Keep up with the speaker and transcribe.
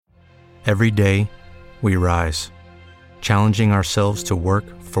Every day, we rise, challenging ourselves to work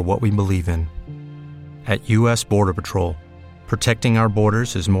for what we believe in. At U.S. Border Patrol, protecting our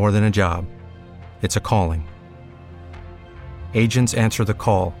borders is more than a job. It's a calling. Agents answer the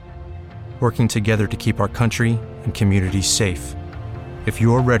call, working together to keep our country and communities safe. If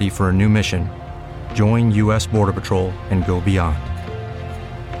you're ready for a new mission, join U.S. Border Patrol and go beyond.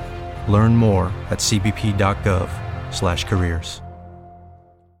 Learn more at cbp.gov/careers.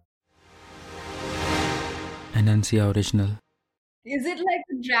 Anancia Original. Is it like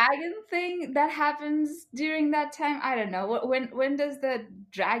the dragon thing that happens during that time? I don't know. When does the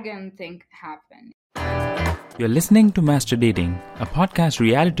dragon thing happen? You're listening to Master Dating, a podcast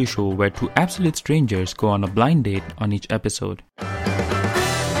reality show where two absolute strangers go on a blind date on each episode.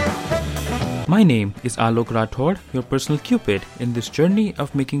 My name is Alok Rathod, your personal cupid in this journey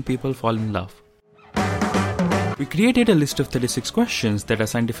of making people fall in love. We created a list of 36 questions that are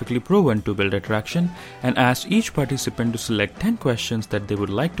scientifically proven to build attraction and asked each participant to select 10 questions that they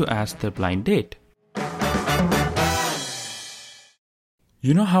would like to ask their blind date.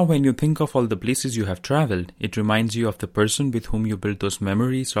 You know how when you think of all the places you have traveled, it reminds you of the person with whom you built those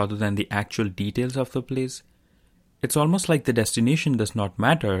memories rather than the actual details of the place? It's almost like the destination does not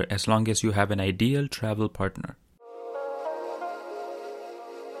matter as long as you have an ideal travel partner.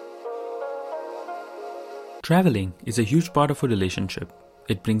 Traveling is a huge part of a relationship.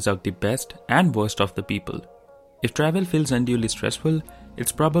 It brings out the best and worst of the people. If travel feels unduly stressful,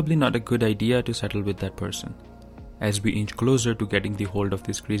 it's probably not a good idea to settle with that person. As we inch closer to getting the hold of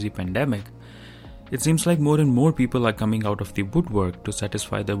this crazy pandemic, it seems like more and more people are coming out of the woodwork to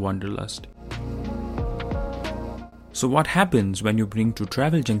satisfy their wanderlust. So what happens when you bring two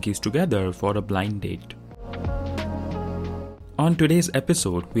travel junkies together for a blind date? On today's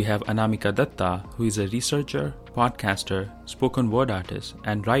episode, we have Anamika Datta, who is a researcher, podcaster, spoken word artist,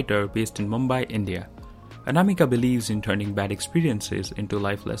 and writer based in Mumbai, India. Anamika believes in turning bad experiences into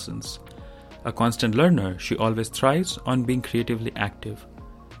life lessons. A constant learner, she always thrives on being creatively active.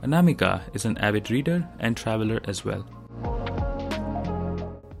 Anamika is an avid reader and traveler as well.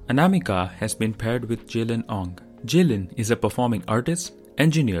 Anamika has been paired with Jalen Ong. Jalen is a performing artist,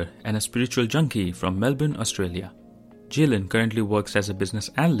 engineer, and a spiritual junkie from Melbourne, Australia. Jalen currently works as a business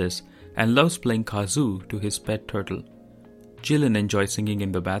analyst and loves playing kazoo to his pet turtle. Jalen enjoys singing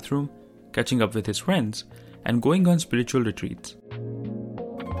in the bathroom, catching up with his friends, and going on spiritual retreats.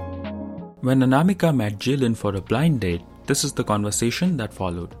 When Anamika met Jalen for a blind date, this is the conversation that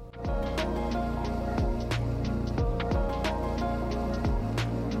followed.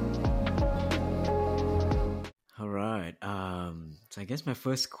 All right. So I guess my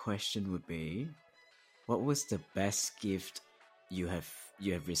first question would be, what was the best gift you have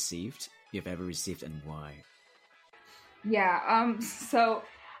ever received, and why? Yeah. So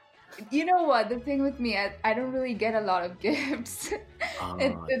you know what? The thing with me, I don't really get a lot of gifts.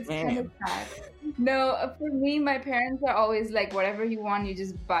 It's kind of sad. No, for me, my parents are always like, whatever you want, you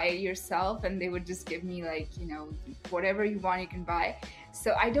just buy it yourself, and they would just give me like, whatever you want, you can buy.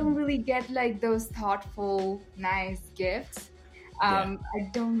 So I don't really get like those thoughtful, nice gifts. I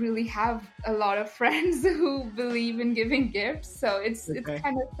don't really have a lot of friends who believe in giving gifts, so it's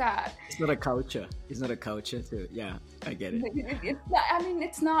kind of sad. It's not a culture. Too. Yeah, I get it.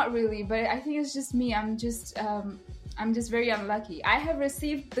 It's not really, but I think it's just me. I'm just very unlucky. I have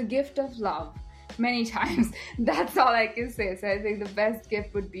received the gift of love many times. That's all I can say. So I think the best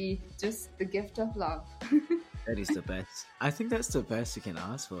gift would be just the gift of love. That is the best. I think that's the best you can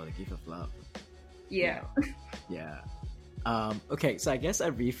ask for, the gift of love. Yeah. Yeah. Okay, so I guess I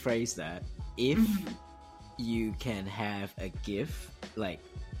rephrase that. If you can have a gift, like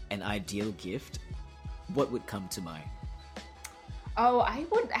an ideal gift, what would come to mind? Oh, I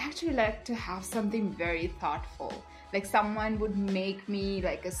would actually like to have something very thoughtful. Like someone would make me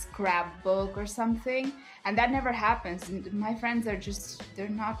like a scrapbook or something, and that never happens. My friends are they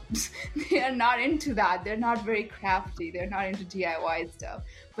are not into that. They're not very crafty. They're not into DIY stuff.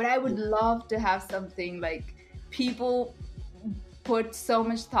 But I would love to have something like people put so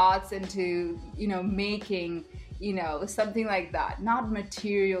much thoughts into, making, something like that. Not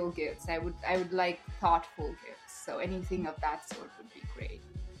material gifts. I would like thoughtful gifts. So anything of that sort would be great.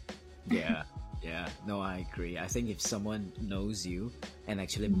 Yeah. No, I agree. I think if someone knows you and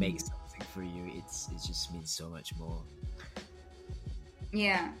actually makes something for you, it just means so much more.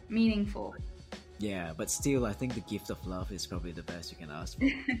 Yeah, meaningful. Yeah, but still, I think the gift of love is probably the best you can ask for.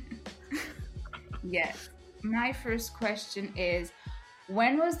 Yes. My first question is,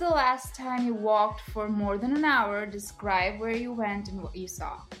 when was the last time you walked for more than an hour? Describe where you went and what you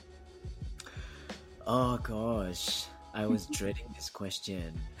saw. Oh gosh, I was dreading this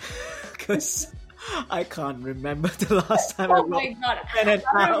question because I can't remember the last time I Oh my walked god, in an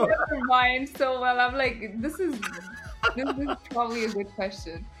I hour. remember mine so well. I'm like, this is probably a good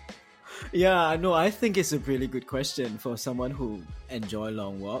question. Yeah, no, I think it's a really good question for someone who enjoy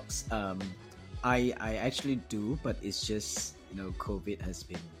long walks. I actually do, but it's just, COVID has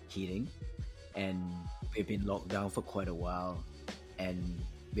been hitting, and we've been locked down for quite a while, and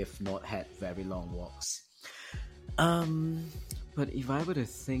we've not had very long walks. But if I were to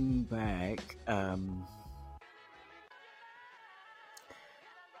think back,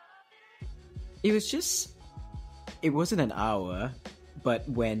 it wasn't an hour, but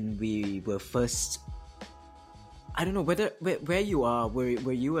when we were first, I don't know where you are. Were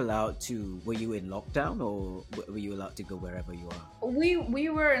you in lockdown, or were you allowed to go wherever you are? We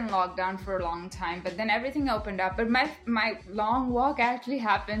were in lockdown for a long time, but then everything opened up. But my long walk actually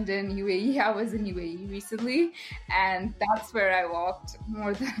happened in UAE. I was in UAE recently, and that's where I walked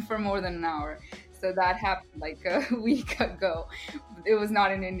for more than an hour. So that happened like a week ago. It was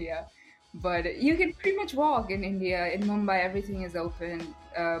not in India. But you can pretty much walk in India. In Mumbai, everything is open.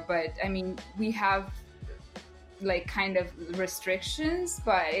 But I mean, we have like kind of restrictions,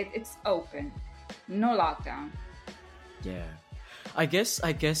 but it's open. No lockdown. Yeah. I guess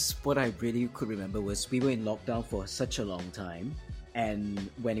what I really could remember was we were in lockdown for such a long time, and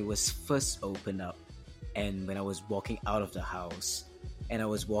when it was first opened up, and when I was walking out of the house, and I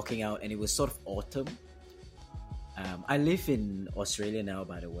was walking out, and it was sort of autumn. I live in Australia now,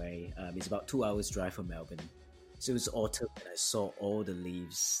 by the way. It's about 2 hours drive from Melbourne. So it was autumn, and I saw all the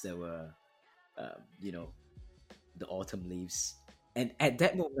leaves that were, the autumn leaves. And at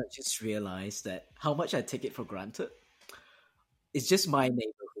that moment, I just realized that how much I take it for granted. It's just my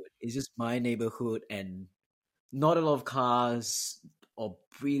neighborhood. And not a lot of cars or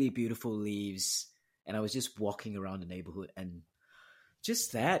really beautiful leaves. And I was just walking around the neighborhood, and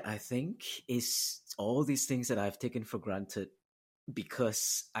just that, I think, is all these things that I've taken for granted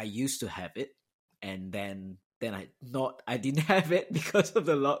because I used to have it, and then I didn't have it because of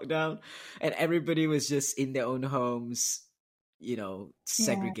the lockdown, and everybody was just in their own homes,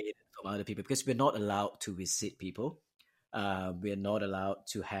 segregated from other people, because we're not allowed to visit people. We're not allowed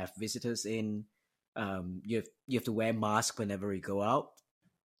to have visitors in. You have to wear masks whenever you go out,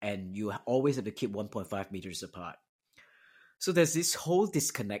 and you always have to keep 1.5 meters apart. So there's this whole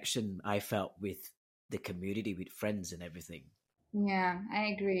disconnection I felt with the community, with friends and everything. Yeah, I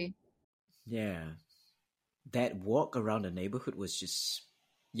agree. Yeah. That walk around the neighborhood was just,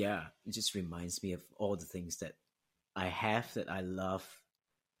 it just reminds me of all the things that I have, that I love,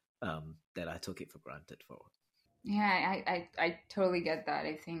 that I took it for granted for. Yeah, I totally get that.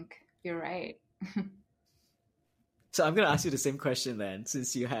 I think you're right. So I'm going to ask you the same question then,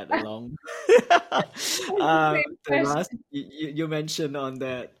 since you had a long... you mentioned on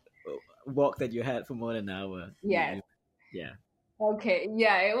that walk that you had for more than an hour. Yeah. Yeah. Okay.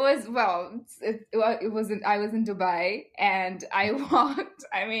 Yeah, it was, it wasn't, I was in Dubai and I walked,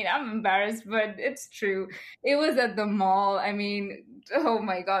 I mean, I'm embarrassed, but it's true. It was at the mall. I mean, oh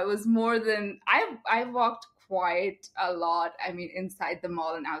my God, it was more than, I walked quite a lot. I mean, inside the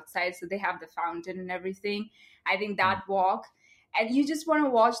mall and outside. So they have the fountain and everything. I think that walk, and you just want to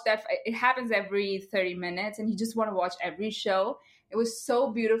watch that. It happens every 30 minutes and you just want to watch every show. It was so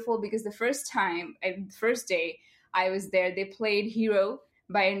beautiful because the first day I was there, they played Hero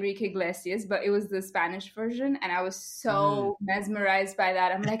by Enrique Iglesias, but it was the Spanish version, and I was so mesmerized by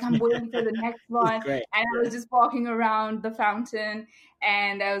that. I'm like, I'm waiting for the next one, and I was just walking around the fountain,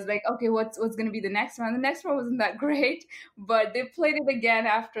 and I was like, okay, what's going to be the next one? The next one wasn't that great, but they played it again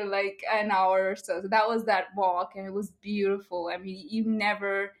after like an hour or so. So that was that walk, and it was beautiful. I mean, you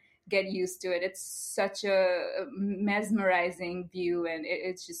never get used to it. It's such a mesmerizing view, and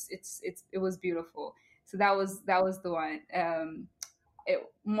it was beautiful. So that was the one.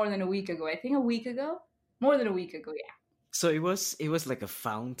 More than a week ago. I think more than a week ago. Yeah. So it was like a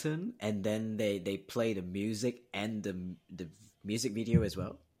fountain, and then they play the music and the music video as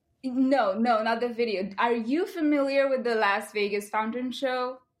well. No, not the video. Are you familiar with the Las Vegas fountain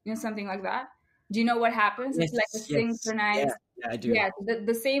show? Something like that. Do you know what happens? Yes, it's like a synchronized. Yeah, I do. Yeah,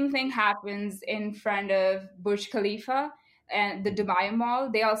 the same thing happens in front of Burj Khalifa and the Dubai Mall.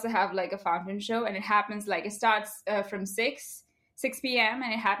 They also have like a fountain show, and it happens like it starts from 6 p.m.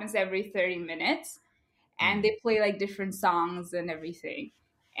 and it happens every 30 minutes, and they play like different songs and everything,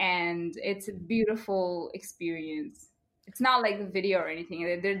 and it's a beautiful experience. It's not like the video or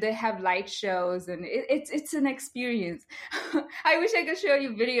anything. They have light shows, and it's an experience. I wish I could show you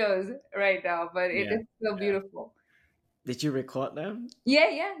videos right now, but it's so beautiful. Did you record them?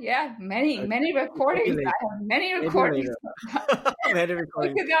 Yeah. Many recordings. I have many recordings. Many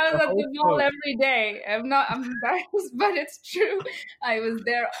recordings. Because I was at the mall every day. I'm embarrassed, but it's true. I was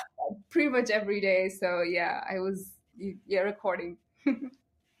there pretty much every day. So yeah, I was recording.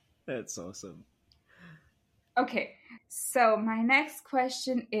 That's awesome. Okay, so my next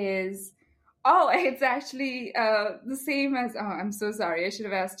question is, it's actually the same as. Oh, I'm so sorry. I should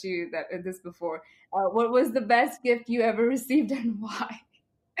have asked you this before. What was the best gift you ever received and why?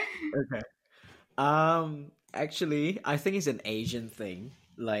 Okay. Actually, I think it's an Asian thing.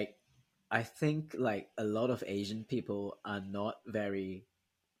 Like, I think like a lot of Asian people are not very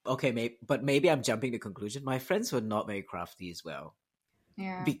okay. But maybe I'm jumping to conclusion. My friends were not very crafty as well.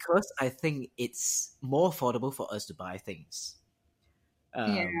 Yeah. Because I think it's more affordable for us to buy things.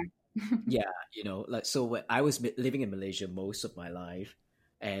 Yeah, like so. When I was living in Malaysia most of my life,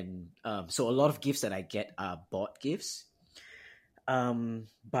 and so a lot of gifts that I get are bought gifts.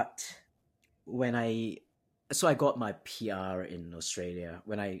 But when I got my PR in Australia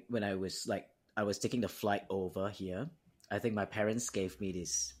when I was I was taking the flight over here. I think my parents gave me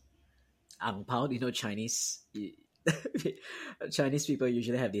this ang pao. Chinese people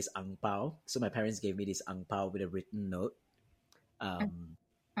usually have this ang pao. So my parents gave me this ang pao with a written note.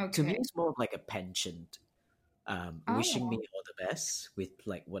 To me, it's more of like a penchant, wishing me all the best with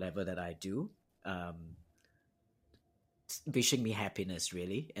like whatever that I do, wishing me happiness,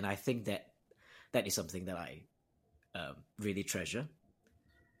 really. And I think that is something that I really treasure.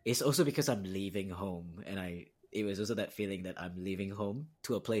 It's also because I'm leaving home, and it was also that feeling that I'm leaving home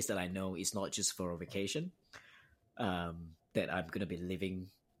to a place that I know is not just for a vacation. That I'm gonna be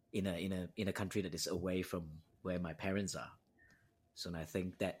living in a country that is away from where my parents are. So I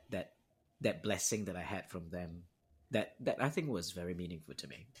think that blessing that I had from them, that I think was very meaningful to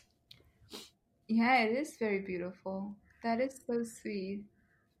me. Yeah, it is very beautiful. That is so sweet.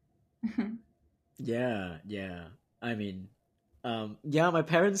 Yeah. I mean, my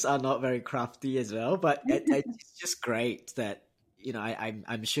parents are not very crafty as well, but it's just great that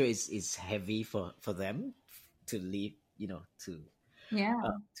I'm sure it's heavy for them to leave, to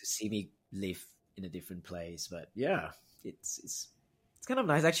see me live in a different place. But yeah, it's kind of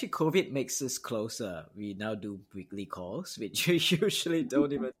nice. Actually, COVID makes us closer. We now do weekly calls, which we usually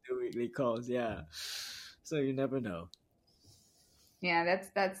don't even do weekly calls. Yeah, so you never know. Yeah,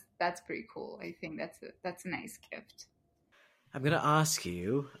 that's pretty cool. I think that's a nice gift. I'm gonna ask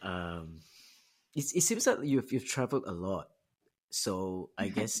you. It seems that you've traveled a lot, so I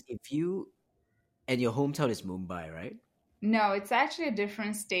guess and your hometown is Mumbai, right? No, it's actually a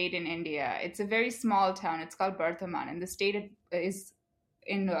different state in India. It's a very small town. It's called Bardhaman, and the state is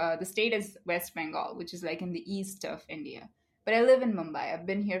West Bengal, which is like in the east of India. But I live in Mumbai. I've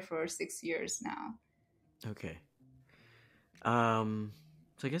been here for 6 years now. Okay. So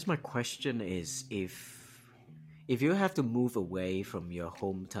I guess my question is, if you have to move away from your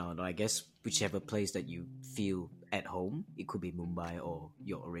hometown, or I guess whichever place that you feel at home, it could be Mumbai or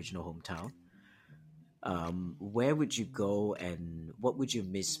your original hometown, where would you go, and what would you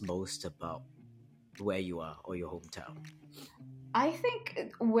miss most about where you are or your hometown? I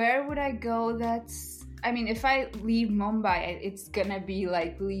think where would I go? If I leave Mumbai, it's gonna be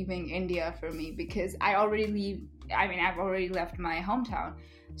like leaving India for me, because I've already left my hometown.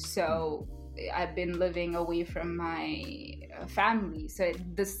 So I've been living away from my family. So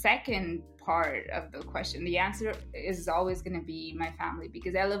the second part of the question, the answer is always going to be my family,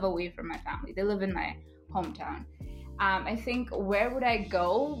 because I live away from my family. They live in my hometown. I think where would I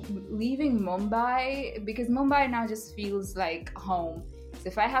go? Leaving Mumbai, because Mumbai now just feels like home. So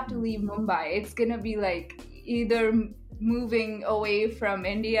if I have to leave Mumbai, it's going to be like either moving away from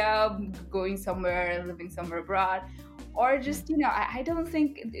India, going somewhere, living somewhere abroad, or just, I don't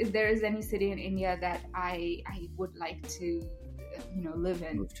think there is any city in India that I would like to, live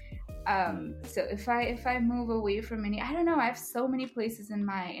in. So if I move away from India, I don't know. I have so many places in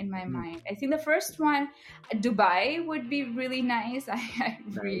my mind. I think the first one, Dubai, would be really nice. So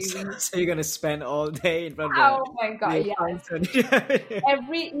you're gonna spend all day in front of. Oh my god! Yes.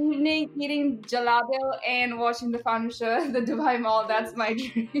 Every evening eating jalapeno and watching the Fun Show, the Dubai Mall. That's my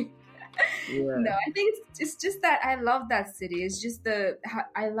dream. Yeah. No, I think it's just that I love that city. It's just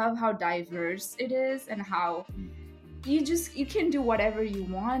I love how diverse it is, and how you can do whatever you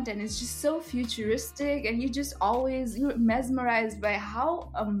want, and it's just so futuristic, and you're mesmerized by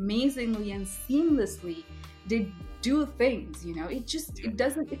how amazingly and seamlessly they do things.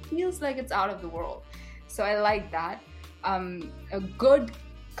 It feels like it's out of the world. So I like that. A good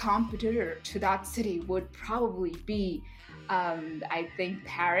competitor to that city would probably be I think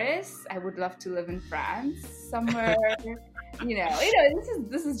Paris. I would love to live in France somewhere.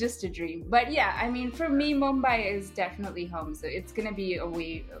 This is just a dream. But yeah, I mean, for me, Mumbai is definitely home. So it's gonna be a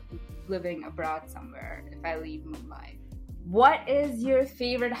way of living abroad somewhere if I leave Mumbai. What is your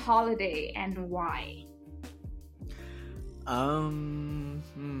favorite holiday and why? I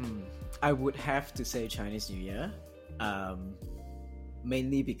would have to say Chinese New Year.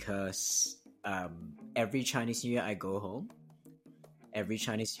 Mainly because every Chinese New Year I go home. Every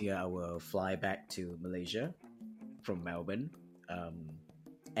Chinese New Year I will fly back to Malaysia from Melbourne,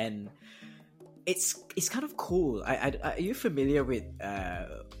 and it's kind of cool. Are you familiar with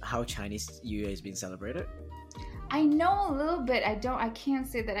how Chinese New Year is being celebrated? I know a little bit. I can't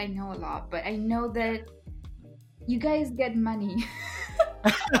say that I know a lot, but I know that you guys get money.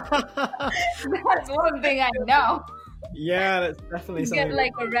 That's one thing I know. Yeah, that's definitely you something. You get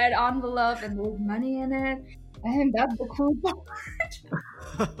like a red envelope and there's money in it. And that's the cool part.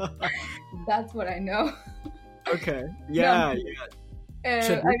 That's what I know. Okay. Yeah. I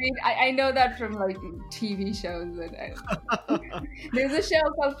mean, I know that from like TV shows. There's a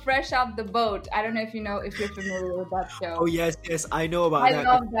show called Fresh Off the Boat. I don't know if you're familiar with that show. Oh yes, I know about that.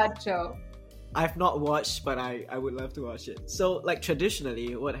 I love that show. I've not watched, but I would love to watch it. So, like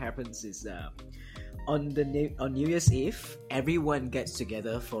traditionally, what happens is on New Year's Eve, everyone gets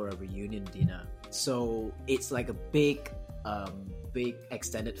together for a reunion dinner. So it's like a big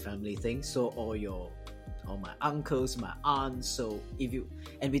extended family thing. So all my uncles, my aunts. So we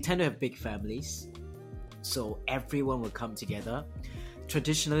tend to have big families. So everyone will come together.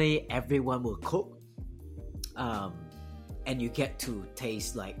 Traditionally, everyone will cook. And you get to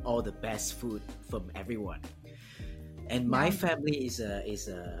taste like all the best food from everyone. And my family is a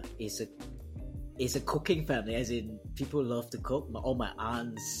cooking family, as in people love to cook. All my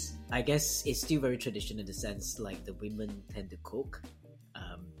aunts, I guess it's still very traditional in the sense like the women tend to cook.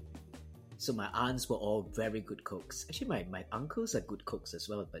 So my aunts were all very good cooks. Actually, my uncles are good cooks as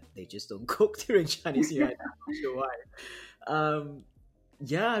well, but they just don't cook during Chinese New Year. I'm not sure why.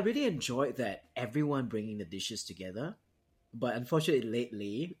 Yeah, I really enjoyed that. Everyone bringing the dishes together. But unfortunately,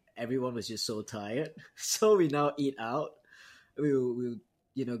 lately, everyone was just so tired. So we now eat out. We'll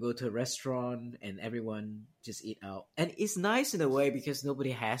go to a restaurant and everyone just eat out. And it's nice in a way because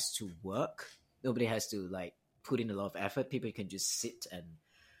nobody has to work. Nobody has to like put in a lot of effort. People can just sit and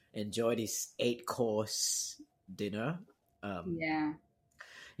enjoy this 8-course dinner.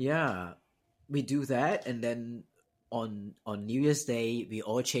 Yeah, we do that. And then on New Year's Day, we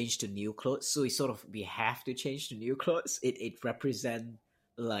all change to new clothes. So we have to change to new clothes. It represents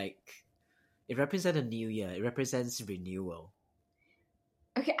a new year. It represents renewal.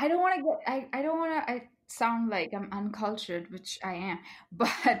 Okay, I don't want to sound like I'm uncultured, which I am.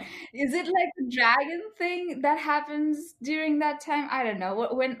 But is it like a dragon thing that happens during that time? I don't know.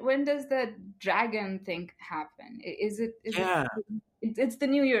 When does the dragon thing happen? Is it? It's the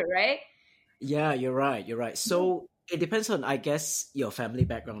new year, right? Yeah, you're right. So it depends on, I guess, your family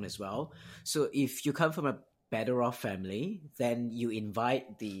background as well. So if you come from a better off family, then you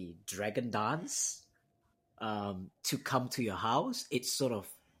invite the dragon dance to come to your house. It's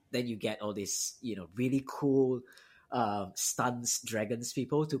then you get all these, really cool stunts, dragons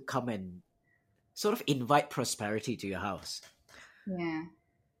people to come and sort of invite prosperity to your house. Yeah.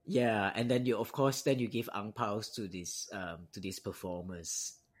 Yeah, and then you give ang paos to these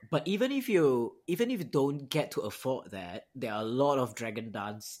performers. But even if you don't get to afford that, there are a lot of dragon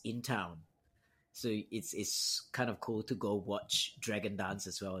dance in town. So it's kind of cool to go watch dragon dance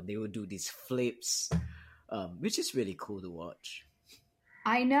as well. And they will do these flips, which is really cool to watch.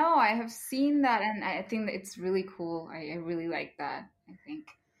 I know, I have seen that, and I think that it's really cool. I really like that. I think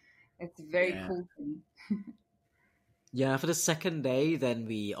it's a very cool thing. Yeah, for the second day, then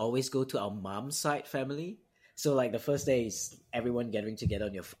we always go to our mom's side family. So like the first day is everyone gathering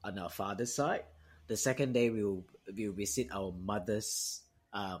together on our father's side. The second day we'll visit our mother's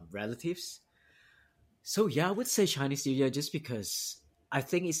relatives. So yeah, I would say Chinese New Year just because I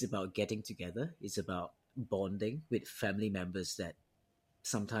think it's about getting together. It's about bonding with family members that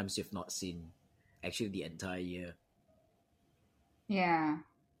sometimes you've not seen actually the entire year. Yeah.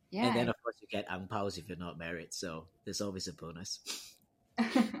 And then of course you get ang paos if you're not married. So there's always a bonus.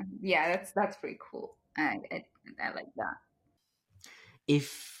 Yeah, that's pretty cool. I like that.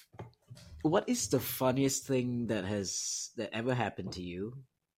 What is the funniest thing that ever happened to you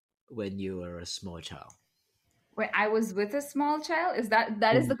when you were a small child? When I was with a small child?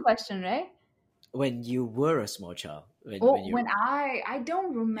 That is the question, right? When you were a small child. I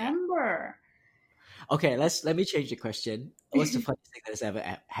don't remember. Okay, let me change the question. What's the funniest thing that has ever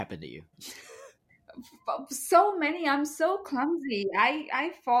happened to you? So many. I'm so clumsy.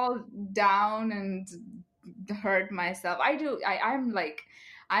 I fall down and hurt myself. I'm like,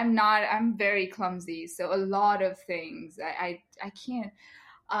 I'm very clumsy. So a lot of things. I can't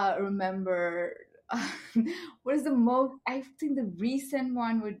remember. What is the most? I think the recent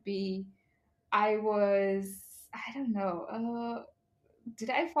one would be I was. I don't know. Did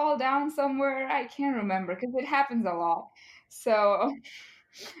I fall down somewhere? I can't remember because it happens a lot. So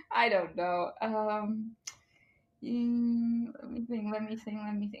I don't know. Let me think.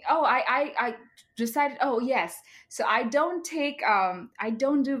 Oh, I decided. Oh, yes. So I don't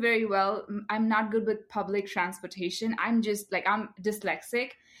do very well. I'm not good with public transportation. I'm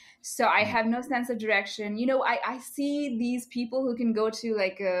dyslexic. So I have no sense of direction. I see these people who can go to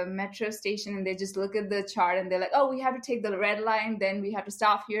like a metro station and they just look at the chart and they're like, oh, we have to take the red line, then we have to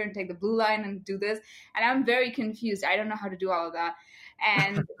stop here and take the blue line and do this. And I'm very confused. I don't know how to do all of that.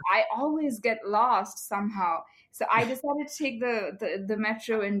 And I always get lost somehow. So I decided to take the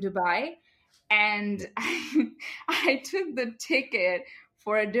metro in Dubai, and I took the ticket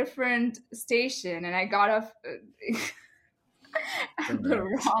for a different station, and I got off at the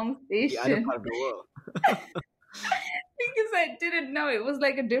wrong The other station part of the world. because I didn't know it was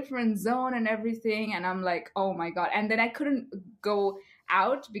like a different zone and everything. And I'm like, oh my God. And then I couldn't go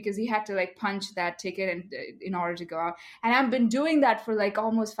out because he had to like punch that ticket and in order to go out. And I've been doing that for like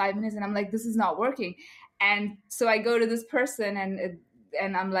almost 5 minutes, and I'm like, this is not working. And so I go to this person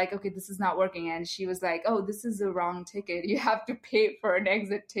and I'm like, okay, this is not working. And she was like, oh, this is the wrong ticket. You have to pay for an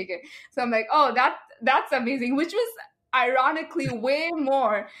exit ticket. So I'm like, oh, that's amazing, which was ironically way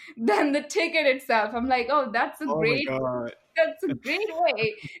more than the ticket itself. I'm like, oh, that's a great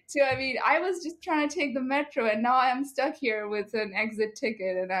way to, I mean, I was just trying to take the metro and now I'm stuck here with an exit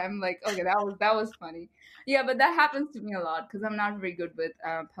ticket. And I'm like, okay, that was funny. Yeah, but that happens to me a lot because I'm not very good with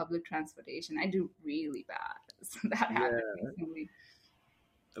public transportation. I do really bad. So that happened recently.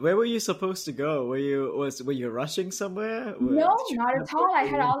 Where were you supposed to go? Were you rushing somewhere? No, not at all. I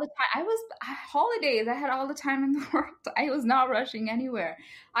had all the time. I was holidays. I had all the time in the world. I was not rushing anywhere.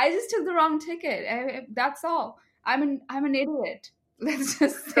 I just took the wrong ticket. That's all. I'm an idiot. Let's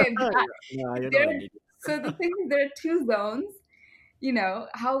just say that. No, you're not an idiot. So the thing is, there are two zones.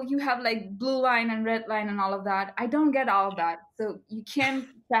 How you have like blue line and red line and all of that. I don't get all of that. So you can't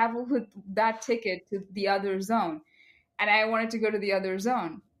travel with that ticket to the other zone. And I wanted to go to the other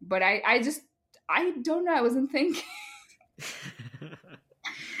zone. But I don't know. I wasn't thinking.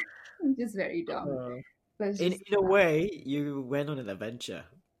 I'm just very dumb. In a way, you went on an adventure.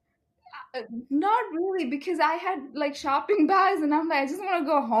 Not really, because I had like shopping bags and I'm like, I just want to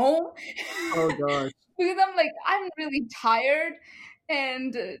go home. Oh gosh. Because I'm really tired.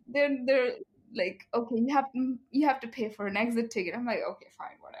 And then they're like, okay, you have to pay for an exit ticket. I'm like, okay,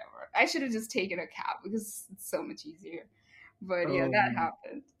 fine, whatever. I should have just taken a cab because it's so much easier. But yeah, that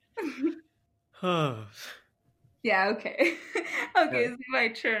happened. Yeah, okay. Okay, it's my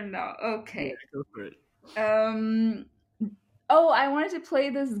turn now. Okay. Yeah, go for it. I wanted to play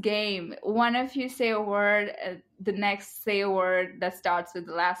this game. One of you say a word, the next say a word that starts with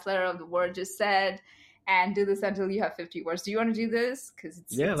the last letter of the word just said, and do this until you have 50 words. Do you want to do this?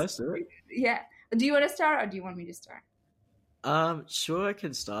 Let's do it. Yeah. Do you want to start or do you want me to start? Sure, I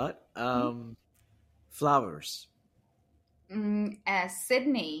can start. Flowers.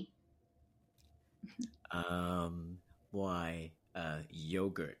 Sydney. Why?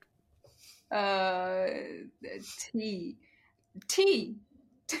 Yogurt. Tea.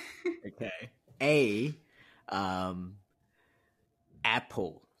 Okay.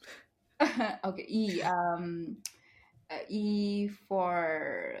 Apple. Okay. E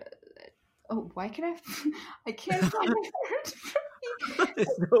for. Oh, why can I can't find a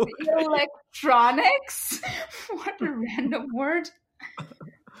word. Electronics. What a random word.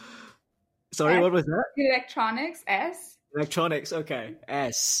 Sorry, S. what was that? Electronics. S. Electronics. Okay.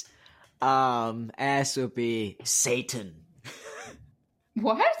 S. S would be Satan.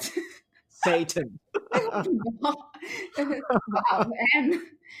 What? Satan. Wow.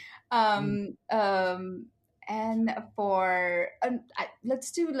 And for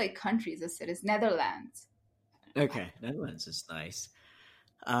let's do like countries. As it is Netherlands. Okay, Netherlands is nice.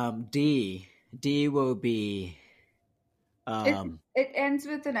 D will be. It ends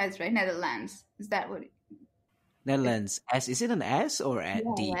with an S, right? Netherlands. Is that what? Netherlands. S. Is it an S or a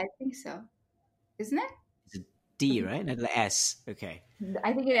D? Yeah, I think so. Isn't it? It's a D, right? Netherlands S. Okay.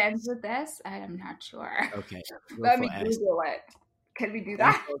 I think it ends with S. I am not sure. Okay. Let me Google it. Can we do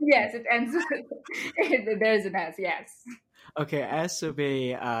that? Yes, it ends with there's an S. Yes. Okay, S will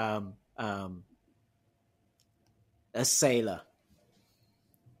be a sailor.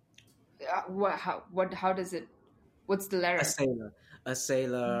 How does it? What's the letter? A sailor. A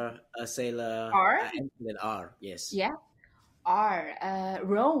sailor. A sailor. R? Ends with an R. Yes. Yeah. R.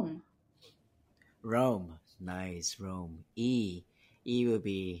 Rome. Rome. Nice. Rome. E. E will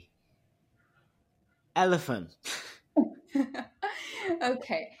be elephant.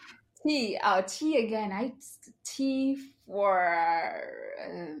 Okay. T. T again. T for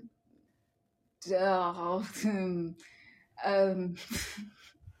um,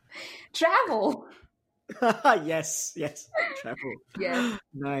 travel. Yes. Travel. Yes.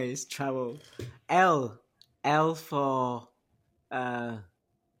 Nice. Travel. L. L for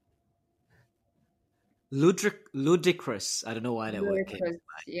ludicrous. I don't know why that word came to Ludicrous, mind.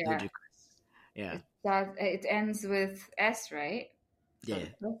 yeah. Ludicrous. Yeah. It ends with S, right? Yeah.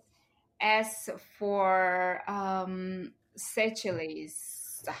 S for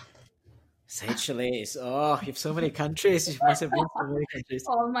Seychelles. Seychelles. Oh, you have so many countries. You must have been so many countries.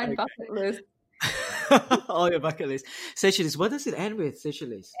 All my bucket list. All your bucket list. Seychelles. What does it end with?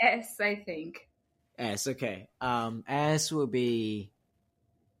 Seychelles. S, I think. S. Okay. S will be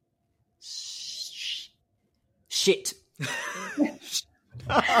shit.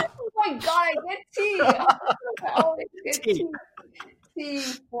 Oh my god, I get T. I always get T. T. T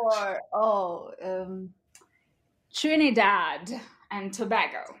for Trinidad and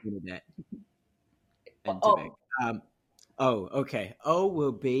Tobago. Trinidad and O. Tobago. O. Okay. O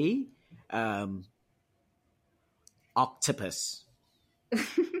will be octopus.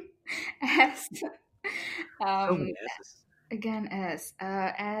 S. So many S's. Again, S.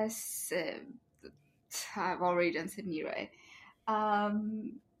 S. I've already done Sydney, right? What?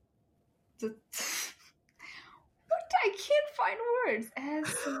 I can't find words. S.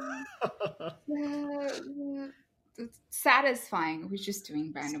 Satisfying. We're just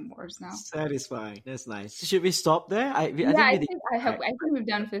doing random words now. Satisfying. That's nice. Should we stop there? I think we've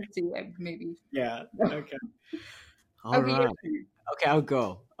done 50, maybe. Yeah. Okay. All right. Okay, I'll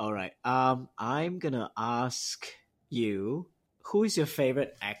go. All right. I'm gonna ask you, who is your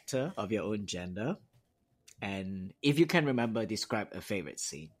favorite actor of your own gender? And if you can remember, describe a favorite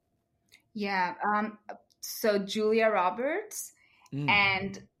scene. Yeah. So Julia Roberts,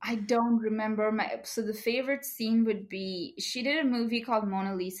 and I don't remember so the favorite scene would be, she did a movie called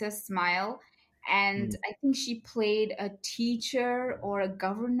Mona Lisa Smile, and I think she played a teacher or a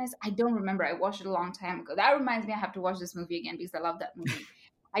governess. I don't remember. I watched it a long time ago. That reminds me I have to watch this movie again because I love that movie.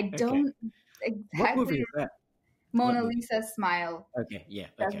 I don't exactly. What movie is that? Mona Lisa Smile. Okay, yeah.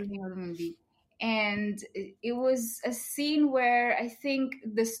 That's the name of the movie. And it was a scene where I think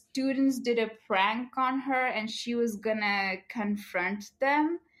the students did a prank on her and she was gonna confront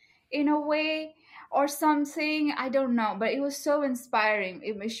them in a way or something. I don't know, but it was so inspiring.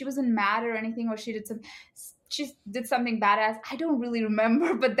 She wasn't mad or anything, or she did something badass. I don't really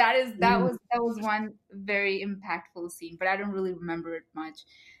remember, but that was one very impactful scene, but I don't really remember it much.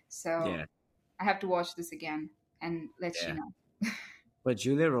 So I have to watch this again and let you know. But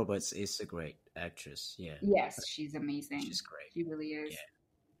Julia Roberts is a great actress. Yeah. Yes, she's amazing. She's great. She really is.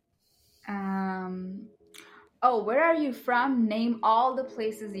 Yeah. Where are you from? Name all the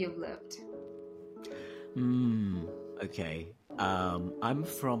places you've lived. Okay. I'm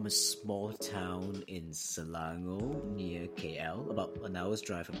from a small town in Selangor near KL, about an hour's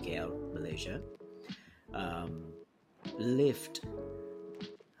drive from KL, Malaysia.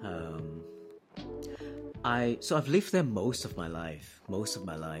 I've lived there most of my life.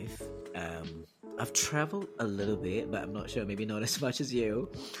 I've traveled a little bit, but I'm not sure, maybe not as much as you.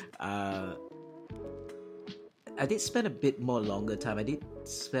 I did spend a bit more longer time. I did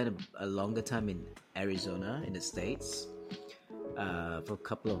spend a longer time in Arizona, in the States, for a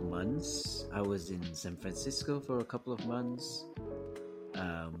couple of months. I was in San Francisco for a couple of months.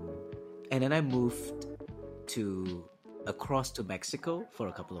 And then I moved across to Mexico for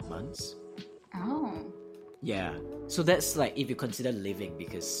a couple of months. Oh. Yeah. So that's like, if you consider living,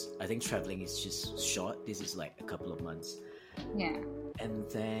 because I think traveling is just short. This is like a couple of months. Yeah. And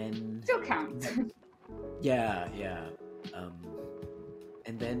then... Still counts. Yeah.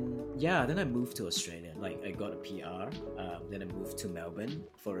 And then I moved to Australia. Like, I got a PR. Then I moved to Melbourne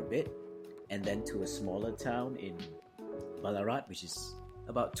for a bit. And then to a smaller town in Ballarat, which is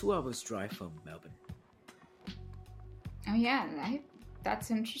about 2 hours drive from Melbourne. Oh, yeah.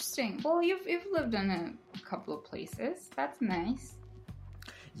 That's interesting. Well, you've lived in a couple of places. That's nice.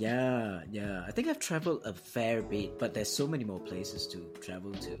 Yeah. I think I've traveled a fair bit, but there's so many more places to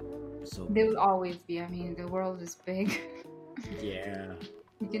travel to. So there will always be. I mean, the world is big. Yeah.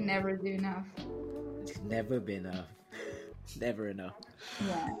 You can never do enough. It's never been enough. Never enough.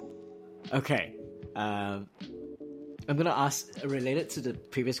 Yeah. Okay. I'm gonna ask, related to the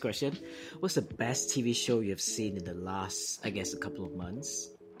previous question, what's the best TV show you've seen in the last, I guess, a couple of months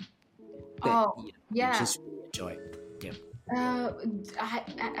that Oh, you yeah. just really enjoy? Yeah.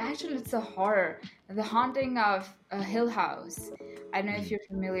 Actually, it's a horror. The Haunting of Hill House. I don't know if you're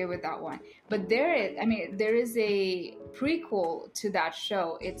familiar with that one, but there is a prequel to that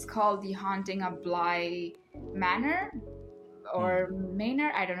show. It's called The Haunting of Bly Manor or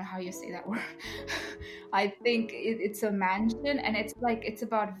Manor. I don't know how you say that word. I think it's a mansion, and it's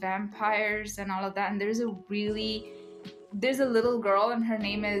about vampires and all of that. And there's a little girl, and her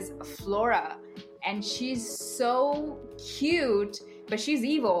name is Flora, and she's so cute, but she's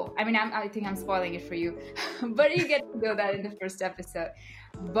evil. I mean, I think I'm spoiling it for you, but you get to know that in the first episode.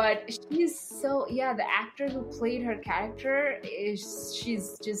 But she's so, yeah, the actor who played her character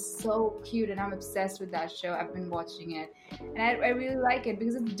she's just so cute, and I'm obsessed with that show. I've been watching it, and I really like it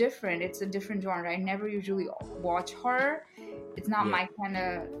because it's different. It's a different genre. I never usually watch horror. It's not my kind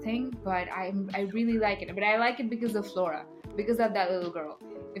of thing, but I really like it. But I like it because of Flora, because of that little girl.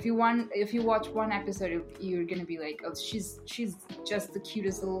 If you watch one episode, you're gonna be like, oh, she's just the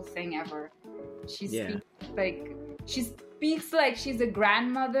cutest little thing ever. She speaks like she's a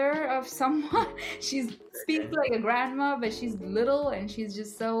grandmother of someone. She speaks like a grandma, but she's little, and she's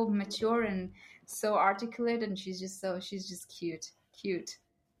just so mature and so articulate, and she's just cute.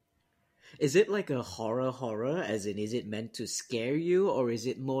 Is it like a horror, as in, is it meant to scare you, or is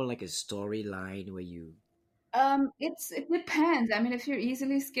it more like a storyline where you... It depends. I mean, if you're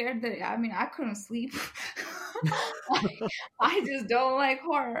easily scared, I couldn't sleep. I just don't like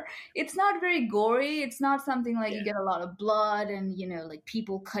horror. It's not very gory. It's not something like you get a lot of blood and, like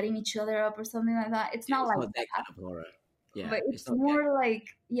people cutting each other up or something like that. It's not like that kind of horror. Yeah, but it's more like,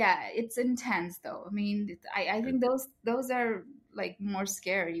 it's intense though. I mean, I think those are like more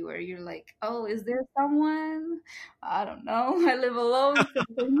scary, where you're like, oh, is there someone? I don't know. I live alone.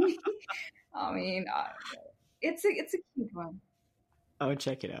 I mean, it's a cute one. I'll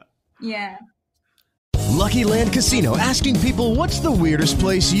check it out. Yeah. Lucky Land Casino, asking people, what's the weirdest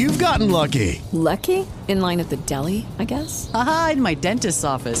place you've gotten lucky? Lucky? In line at the deli, I guess? Aha, in my dentist's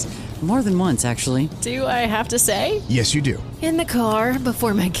office. More than once, actually. Do I have to say? Yes, you do. In the car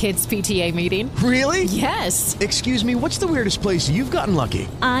before my kids' PTA meeting. Really? Yes. Excuse me, what's the weirdest place you've gotten lucky?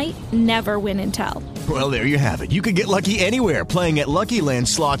 I never win and tell. Well, there you have it. You can get lucky anywhere, playing at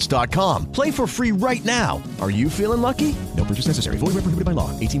LuckyLandSlots.com. Play for free right now. Are you feeling lucky? No purchase necessary. Void where prohibited by law.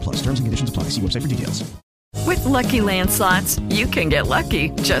 18+. Terms and conditions apply. See website for details. With Lucky Land Slots, you can get lucky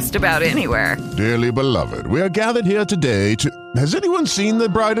just about anywhere. Dearly beloved, we are gathered here today to... Has anyone seen the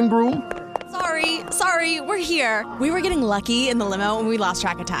bride and groom? Sorry, we're here. We were getting lucky in the limo and we lost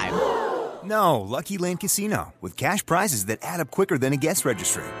track of time. No, Lucky Land Casino, with cash prizes that add up quicker than a guest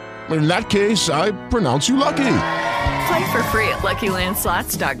registry. In that case, I pronounce you lucky. Play for free at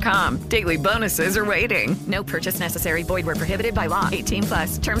LuckyLandSlots.com. Daily bonuses are waiting. No purchase necessary. Void where prohibited by law.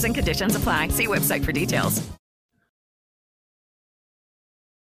 18+. Terms and conditions apply. See website for details.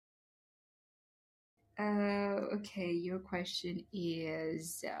 Okay, your question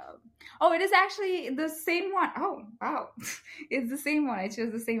is... it is actually the same one. Oh, wow. It's the same one. I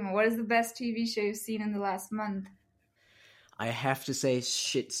chose the same one. What is the best TV show you've seen in the last month? I have to say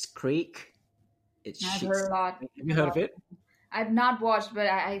Schitt's Creek. I've heard a lot. Have you heard of it? I've not watched, but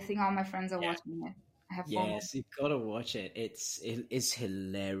I think all my friends are watching it. I have fun. Yes, you gotta watch it. It's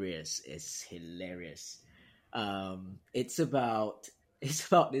hilarious. It's hilarious. It's about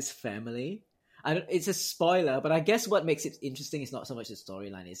this family. It's a spoiler, but I guess what makes it interesting is not so much the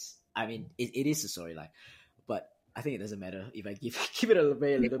storyline. It is a storyline, but I think it doesn't matter if I give it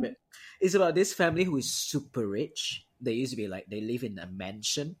away a little bit. It's about this family who is super rich. They used to be they live in a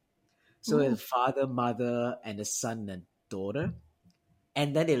mansion. So the father, mother, and a son and daughter.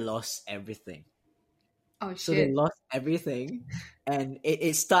 And then they lost everything. Oh, shit. So they lost everything. And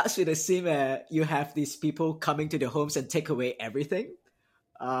it starts with a scene where you have these people coming to their homes and take away everything.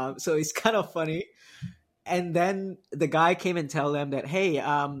 So it's kind of funny. And then the guy came and tell them that, hey,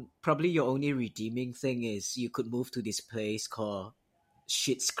 probably your only redeeming thing is you could move to this place called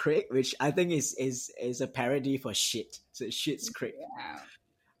Schitt's Creek, which I think is a parody for shit. So Schitt's Creek. Yeah.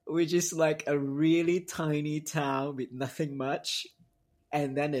 Which is like a really tiny town with nothing much.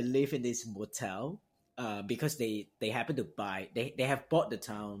 And then they live in this motel because they happen to buy... They have bought the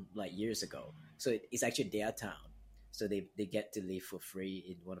town like years ago. So it's actually their town. So they get to live for free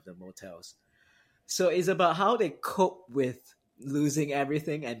in one of the motels. So it's about how they cope with losing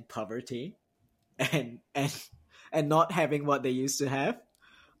everything and poverty and not having what they used to have.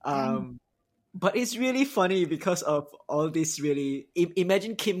 But it's really funny because of all this really...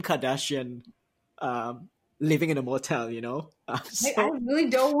 Imagine Kim Kardashian living in a motel, you know? Like, I really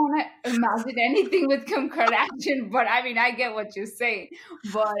don't want to imagine anything with Kim Kardashian, but I mean, I get what you're saying.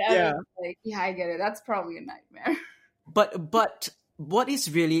 But I get it. That's probably a nightmare. But what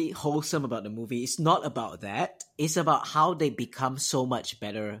is really wholesome about the movie is not about that. It's about how they become so much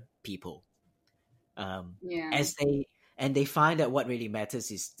better people. And they find that what really matters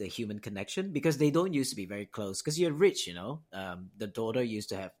is the human connection, because they don't used to be very close because you're rich, you know. The daughter used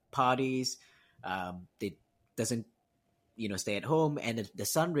to have parties. They doesn't, stay at home, and the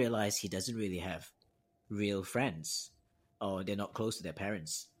son realized he doesn't really have real friends, or they're not close to their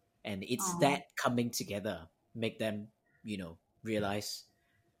parents, and it's that coming together make them, realize,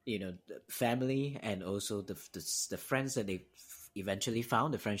 the family, and also the friends that they eventually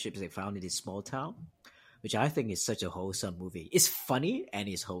found, the friendships they found in this small town, which I think is such a wholesome movie. It's funny and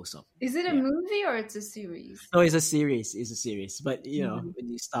it's wholesome. Is it a movie or it's a series? No, it's a series. It's a series. But, when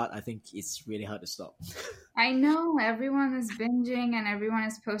you start, I think it's really hard to stop. I know. Everyone is binging and everyone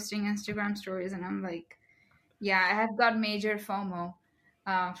is posting Instagram stories. And I'm like, yeah, I have got major FOMO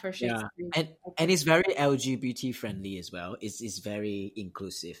for sure. Yeah. And it's very LGBT friendly as well. It's very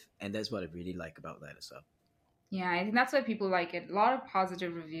inclusive. And that's what I really like about that as well. Yeah, I think that's why people like it. A lot of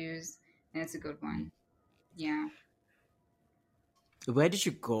positive reviews. And it's a good one. Yeah. Where did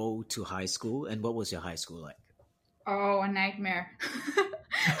you go to high school, and what was your high school like? Oh, a nightmare.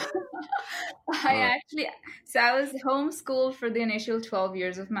 I was homeschooled for the initial 12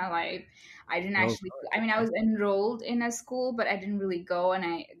 years of my life. I didn't actually, I was enrolled in a school, but I didn't really go, and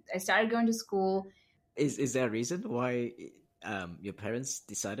I started going to school. Is there a reason why your parents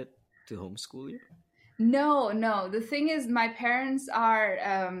decided to homeschool you? No. The thing is, my parents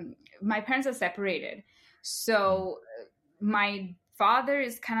are separated. So my father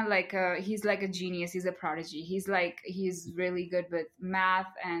is kind of he's like a genius. He's a prodigy. He's really good with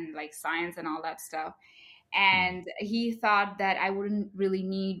math and like science and all that stuff. And he thought that I wouldn't really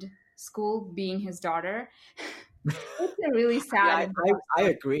need school being his daughter. It's a really sad. I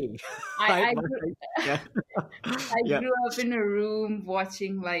agree. I grew up in a room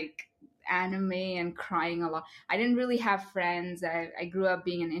watching like anime and crying a lot. I didn't really have friends. I grew up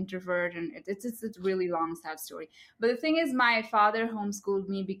being an introvert, and it's a really long, sad story. But the thing is, my father homeschooled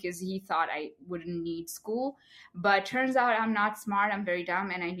me because he thought I wouldn't need school. But turns out I'm not smart. I'm very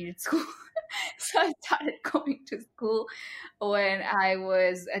dumb, and I needed school. So I started going to school when I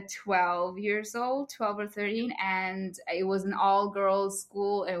was 12 years old, 12 or 13, and it was an all-girls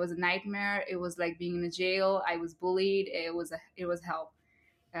school. It was a nightmare. It was like being in a jail. I was bullied. It was hell.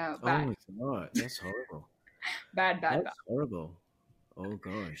 Bad. Oh my god, that's horrible. Bad. That's horrible. Oh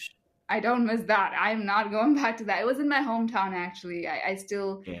gosh. I don't miss that. I'm not going back to that. It was in my hometown, actually. I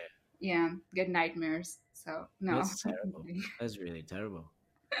still, get nightmares. So no. That's terrible. That's really terrible.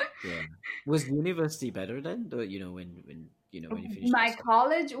 Yeah. Was university better then? When you finished? My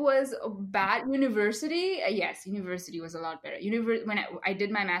college was bad. University, yes, university was a lot better. When I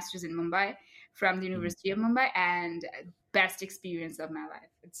did my master's in Mumbai from the University of Mumbai, and best experience of my life.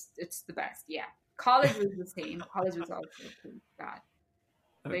 It's the best. Yeah. College was the same. College was also pretty bad.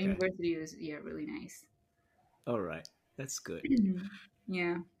 But university was really nice. All right. That's good.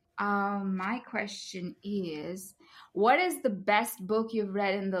 Yeah. My question is, what is the best book you've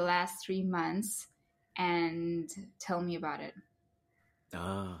read in the last 3 months? And tell me about it.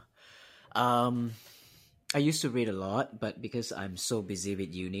 I used to read a lot, but because I'm so busy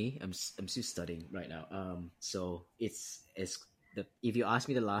with uni, I'm still studying right now. So if you ask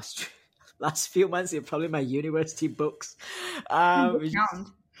me the last few months, it's probably my university books. Yeah.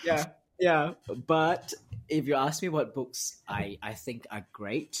 But if you ask me what books I think are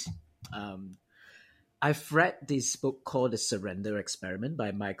great, I've read this book called The Surrender Experiment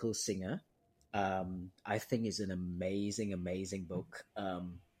by Michael Singer. I think it's an amazing book.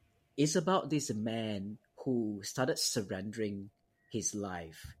 It's about this man who started surrendering his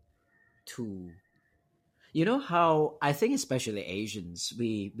life to, how I think especially Asians,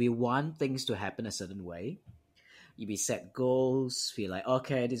 we want things to happen a certain way. We set goals, feel like,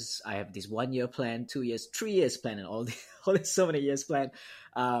 okay, I have this 1 year plan, 2 years, 3 years plan, and all this so many years plan.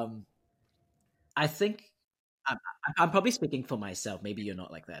 I think I'm probably speaking for myself. Maybe you're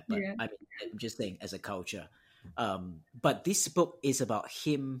not like that, but I'm just saying as a culture. But this book is about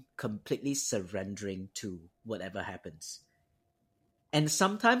him completely surrendering to whatever happens. And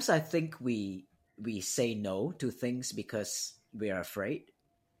sometimes I think we say no to things because we are afraid.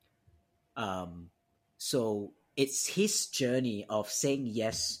 So it's his journey of saying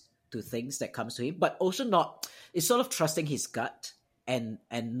yes to things that comes to him, but also not. It's sort of trusting his gut and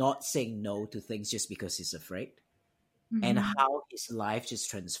not saying no to things just because he's afraid, and how his life just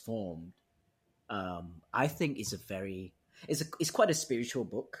transformed I think it's quite a spiritual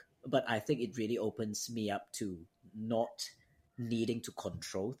book, but I think it really opens me up to not needing to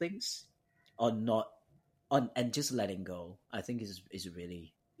control things and just letting go. I think is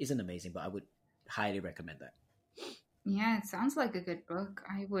an amazing book. I would highly recommend that. Yeah, it sounds like a good book.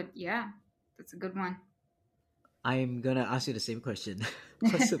 That's a good one. I'm gonna ask you the same question.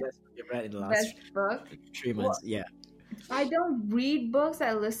 What's the best book you've read in the last book? 3 months? Yeah. I don't read books.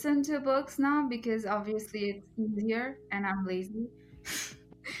 I listen to books now because obviously it's easier and I'm lazy.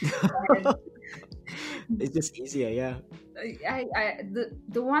 It's just easier, yeah.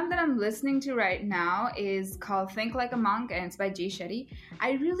 The one that I'm listening to right now is called Think Like a Monk, and it's by Jay Shetty.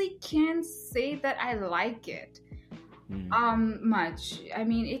 I really can't say that I like it much. I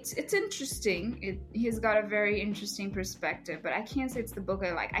mean, it's interesting. He's got a very interesting perspective, but I can't say it's the book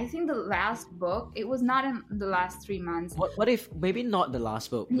I like. I think the last book, it was not in the last 3 months. What if maybe not the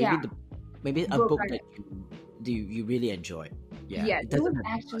last book? Maybe a book that you really enjoyed. Yeah, it was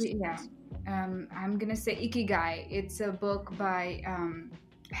actually I'm gonna say Ikigai. It's a book by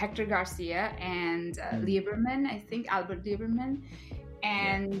Hector Garcia and Lieberman, I think Albert Lieberman,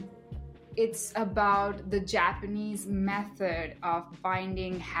 and it's about the Japanese method of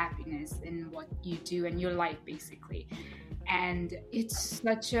finding happiness in what you do and your life, basically. And it's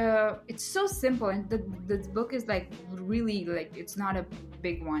so simple, and the book is like really, like, it's not a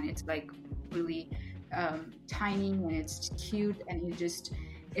big one. It's like really tiny, and it's cute, and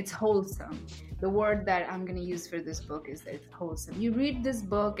it's wholesome. The word that I'm going to use for this book is that it's wholesome. You read this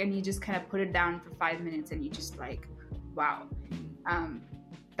book and you just kind of put it down for 5 minutes and you just like, wow,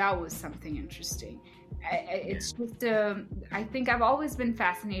 that was something interesting. It's just, I think I've always been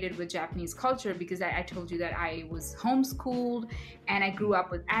fascinated with Japanese culture because I told you that I was homeschooled and I grew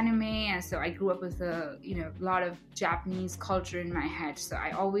up with anime. And so I grew up with a lot of Japanese culture in my head. So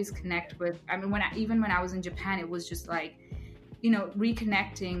I always connect with, I mean, even when I was in Japan, it was just like,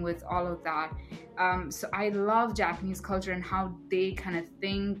 reconnecting with all of that. So I love Japanese culture and how they kind of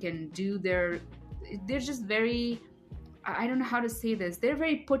think and do they're just very, I don't know how to say this. They're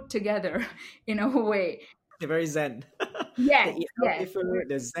very put together in a way. They're very zen. Yes.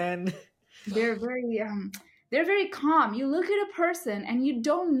 They're zen. They're very calm. You look at a person and you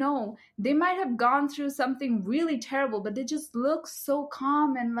don't know. They might have gone through something really terrible, but they just look so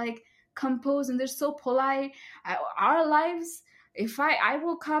calm and like composed, and they're so polite. Our lives, if I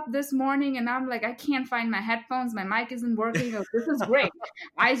woke up this morning and I'm like, I can't find my headphones, my mic isn't working, this is great.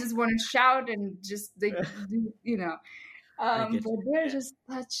 I just want to shout and just, but they're just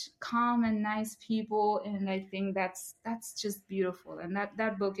such calm and nice people, and I think that's just beautiful. And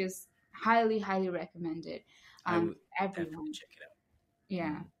that book is highly, highly recommended. Everyone definitely check it out.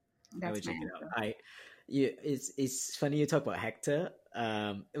 Yeah, that's check it out. It's funny you talk about Hector.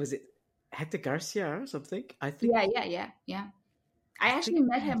 Was it Hector Garcia or something? I think. Yeah. I actually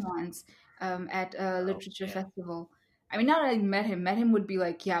met him once at a literature festival. I mean, not that I met him would be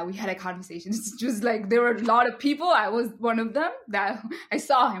like, yeah, we had a conversation. It's just like there were a lot of people. I was one of them that I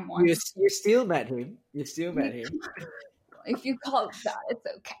saw him once. You still met him. If you call it that, it's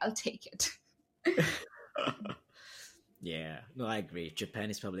okay. I'll take it. Yeah, no, I agree. Japan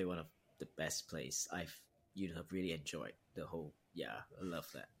is probably one of the best place you'd have really enjoyed the whole. Yeah, I love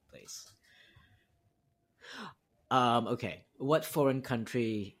that place. Okay, what foreign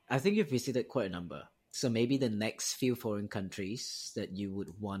country? I think you've visited quite a number. So maybe the next few foreign countries that you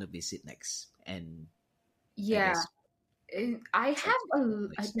would want to visit next, and I have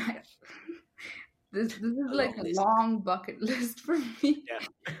this is like a long bucket list for me. Yeah.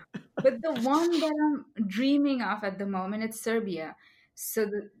 But the one that I'm dreaming of at the moment, it's Serbia. So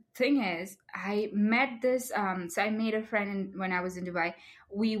the thing is, I met this, so I made a friend when I was in Dubai.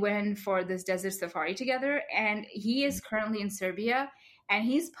 We went for this desert safari together, and he is currently in Serbia, and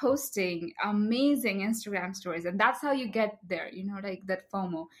he's posting amazing Instagram stories. And that's how you get there, like that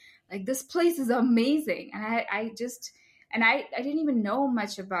FOMO. Like, this place is amazing. And I didn't even know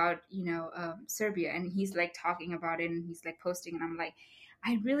much about, Serbia. And he's like talking about it, and he's like posting, and I'm like,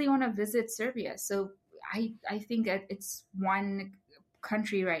 I really want to visit Serbia. So I think that it's one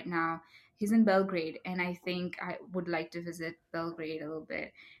country right now. He's in Belgrade, and I think I would like to visit Belgrade a little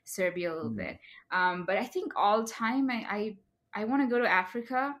bit, Serbia a little bit. But I think all time I want to go to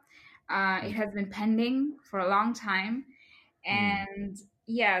Africa. It has been pending for a long time. And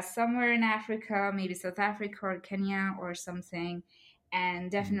somewhere in Africa, maybe South Africa or Kenya or something. And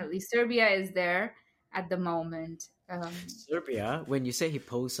definitely Serbia is there at the moment. Serbia, when you say he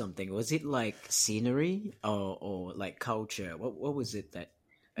posed something, was it like scenery or like culture? What was it that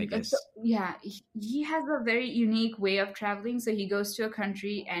I guess. So, yeah, he has a very unique way of traveling. So he goes to a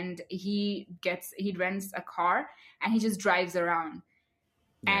country and he rents a car and he just drives around.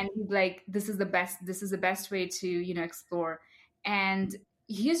 And he's like, this is the best way to, explore. And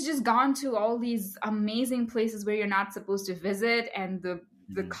he's just gone to all these amazing places where you're not supposed to visit. And the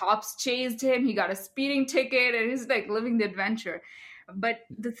cops chased him. He got a speeding ticket and he's like living the adventure. But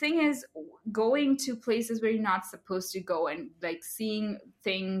the thing is, going to places where you're not supposed to go and like seeing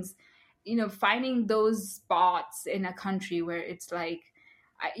things, finding those spots in a country where it's like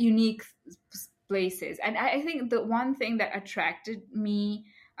unique places. And I think the one thing that attracted me,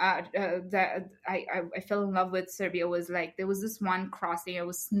 that I fell in love with Serbia was like, there was this one crossing, it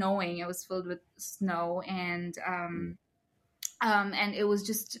was snowing, it was filled with snow, and it was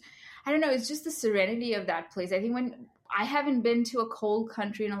just, I don't know, it's just the serenity of that place. I think when I haven't been to a cold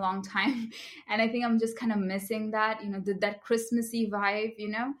country in a long time, and I think I'm just kind of missing that, that Christmassy vibe,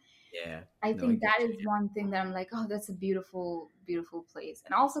 Yeah. I think that is one thing that I'm like, oh, that's a beautiful, beautiful place.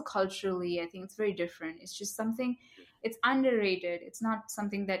 And also culturally, I think it's very different. It's just something, it's underrated. It's not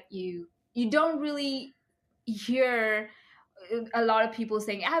something that you don't really hear a lot of people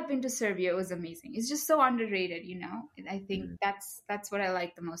saying, I've been to Serbia, it was amazing. It's just so underrated, And I think that's what I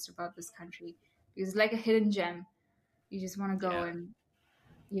like the most about this country, because it's like a hidden gem. You just want to go and,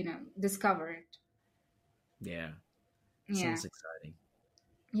 discover it. Yeah. Yeah. Sounds exciting.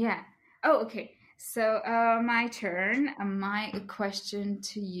 Yeah. Oh, okay. So my turn. My question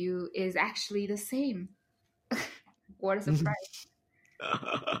to you is actually the same. What a surprise.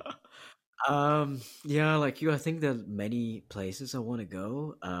 Yeah, like you, I think there are many places I want to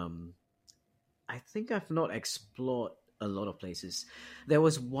go. I think I've not explored a lot of places. There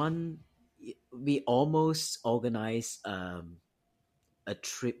was one, we almost organized a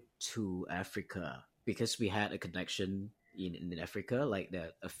trip to Africa because we had a connection in Africa. Like there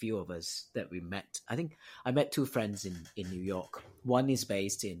are a few of us that we met. I think I met two friends in New York. One is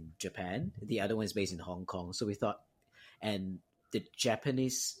based in Japan. The other one is based in Hong Kong. So we thought, and the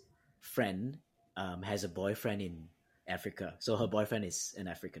Japanese friend has a boyfriend in Africa. So her boyfriend is an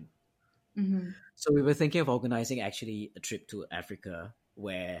African. Mm-hmm. So we were thinking of organizing actually a trip to Africa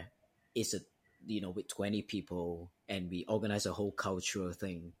where it's with 20 people, and we organize a whole cultural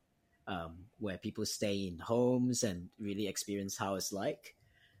thing where people stay in homes and really experience how it's like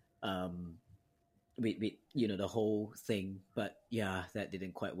with the whole thing. But yeah, that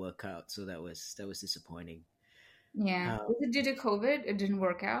didn't quite work out, so that was disappointing. Yeah. Was it due to COVID? It didn't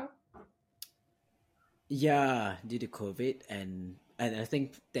work out? Yeah, due to COVID, and I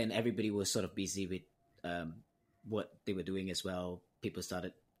think then everybody was sort of busy with what they were doing as well. People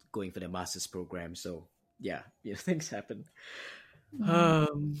started going for their master's program, so yeah, things happen.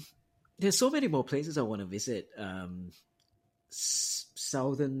 There's so many more places I want to visit.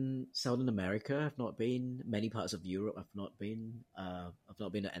 Southern America, I've not been. Many parts of Europe, I've not been. I've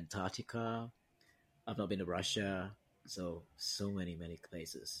not been to Antarctica. I've not been to Russia. So many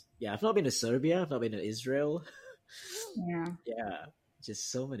places. Yeah, I've not been to Serbia. I've not been to Israel. Yeah. Yeah,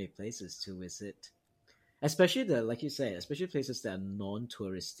 just so many places to visit. Especially like you said, especially places that are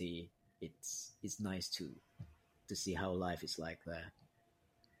non-touristy. It's nice to see how life is like there.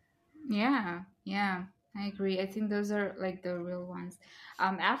 Yeah, I agree. I think those are like the real ones.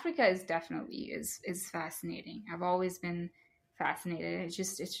 Africa is definitely is fascinating. I've always been fascinated. It's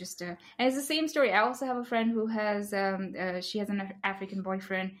just and it's the same story. I also have a friend who has she has an African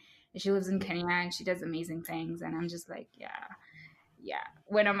boyfriend, and she lives in Kenya, and she does amazing things. And I'm just like, yeah.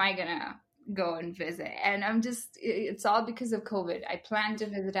 When am I gonna go and visit? And it's all because of COVID. I planned to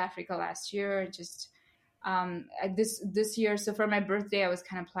visit Africa last year, just this year. So for my birthday, I was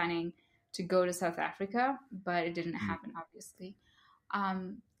kind of planning to go to South Africa, but it didn't happen, obviously.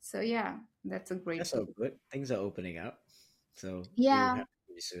 So yeah, that's a great. That's so good. Things are opening up. So yeah, happen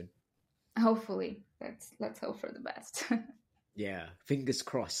pretty soon. Hopefully, let's hope for the best. Yeah, fingers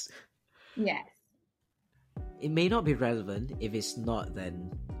crossed. Yes. It may not be relevant. If it's not,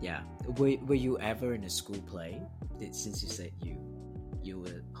 then yeah. Were you ever in a school play? Since you said you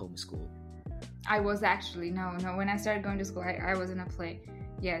were homeschooled. I was actually no. When I started going to school, I was in a play.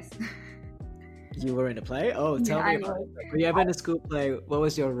 Yes. You were in a play? Oh, tell me about it. Were you ever in a school play? What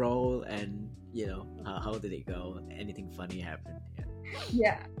was your role, and how did it go? Anything funny happened?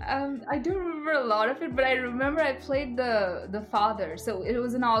 Yeah. I don't remember a lot of it, but I remember I played the father. So it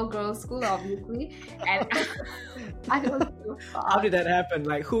was an all-girls school, obviously, and I was the father. How did that happen?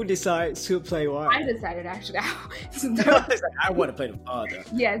 Like, who decides who play what? I decided actually. I want to play the father.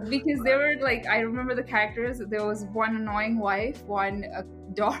 Yes, because there were like, I remember the characters. There was one annoying wife, one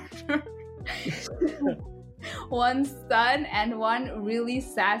daughter. one son and one really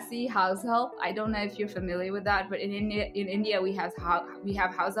sassy house help. I don't know if you're familiar with that, but in India we have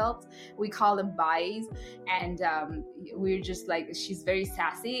house helps. We call them bais, and we're just like, she's very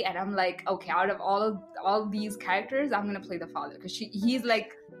sassy, and I'm like, okay, out of all these characters, I'm gonna play the father because he's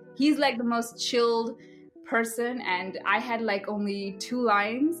like the most chilled person, and I had like only 2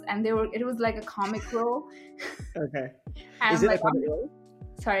 lines, and it was like a comic role. Okay. And is it like, a comic role?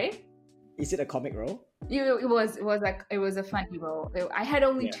 Sorry? Is it a comic role? It was a funny role. I had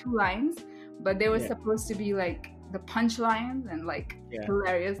only 2 lines, but they were supposed to be like the punchlines and like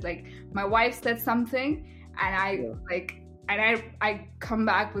hilarious. Like my wife said something, and I come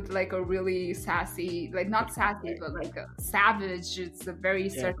back with like a really sassy, like not sassy, but like a savage. It's a very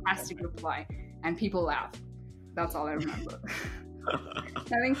sarcastic reply, and people laugh. That's all I remember.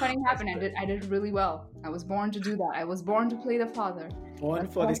 Nothing funny happened. I did really well. I was born to do that. I was born to play the father. Born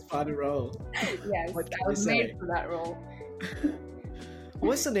for this father role. Yes, I was made for that role.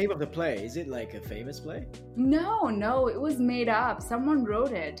 What's the name of the play? Is it like a famous play? No, it was made up. Someone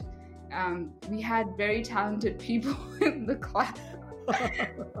wrote it. We had very talented people in the class.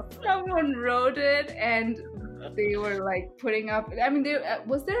 Someone wrote it, and they were like putting up. I mean,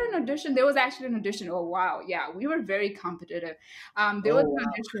 was there an audition? There was actually an audition. Oh wow, yeah, we were very competitive. There was an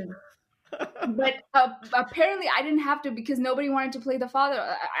audition. But apparently I didn't have to, because nobody wanted to play the father.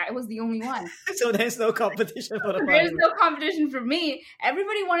 I was the only one. So there's no competition for the father. There's no competition for me.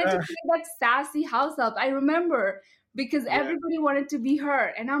 Everybody wanted to play that sassy house help. I remember, because everybody wanted to be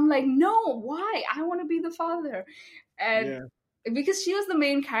her, and I'm like, no, why? I want to be the father. And because she was the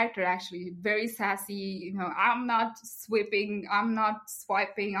main character, actually, very sassy. You know, I'm not sweeping, I'm not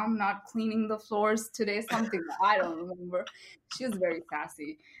swiping, I'm not cleaning the floors today. Something I don't remember. She was very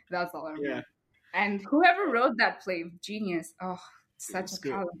sassy. That's all I remember. Yeah. And whoever wrote that play, genius. Oh, such a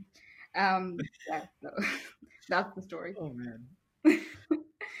talent. That's the story. Oh man.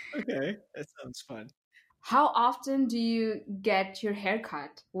 Okay, that sounds fun. How often do you get your hair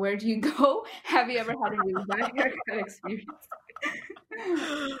cut? Where do you go? Have you ever had a really bad haircut experience?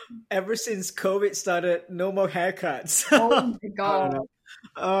 Ever since COVID started, no more haircuts. Oh my god!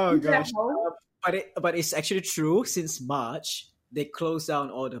 Oh gosh! But it's actually true. Since March, they closed down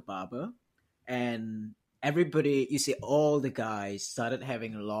all the barber, and everybody, you see, all the guys started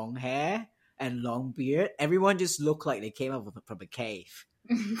having long hair and long beard. Everyone just looked like they came out from a cave.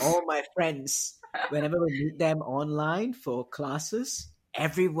 All my friends, whenever we meet them online for classes,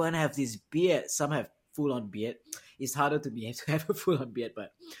 everyone have this beard. Some have full-on beard. It's harder to have a full-on beard,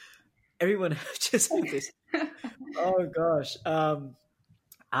 but everyone just have this. Oh gosh.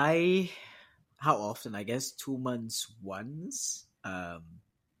 How often? I guess 2 months once.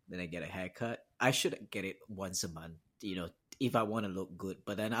 Then I get a haircut. I should get it once a month, you know, if I want to look good.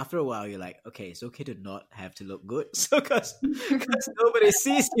 But then after a while, you're like, okay, it's okay to not have to look good. So because nobody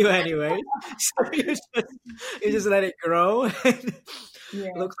sees you anyway. So you just let it grow. And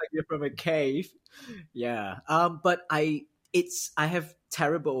it looks like you're from a cave. Yeah. But I have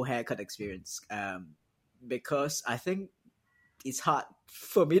terrible haircut experience. Because I think it's hard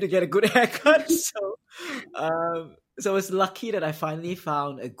for me to get a good haircut. So I was lucky that I finally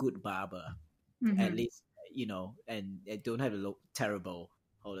found a good barber. At least, you know, and I don't have to look terrible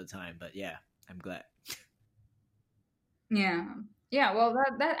all the time. But yeah, I'm glad. Yeah. Well,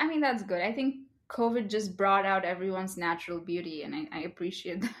 that I mean, that's good. I think COVID just brought out everyone's natural beauty, and I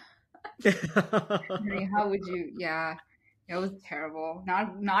appreciate that. I mean, how would you? Yeah, it was terrible.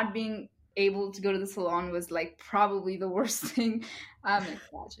 Not being able to go to the salon was like probably the worst thing. I'm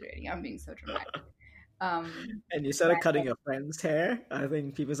exaggerating. I'm being so dramatic. And you started cutting your friend's hair. I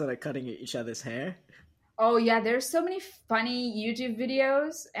think people started cutting each other's hair. Oh yeah, there's so many funny YouTube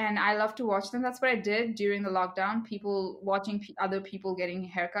videos, and I love to watch them. That's what I did during the lockdown. People watching other people getting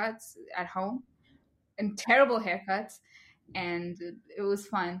haircuts at home, and terrible haircuts, and it was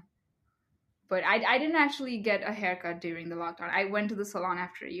fun. But I didn't actually get a haircut during the lockdown. I went to the salon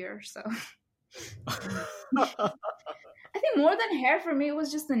after a year, so. I think more than hair for me, it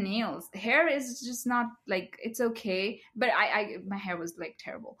was just the nails. Hair is just not like, it's okay, but my hair was like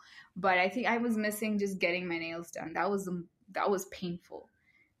terrible. But I think I was missing just getting my nails done. That was painful.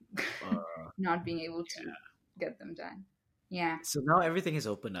 Not being able to get them done. Yeah. So now everything is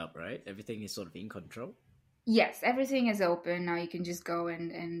open up, right? Everything is sort of in control. Yes, everything is open now. You can just go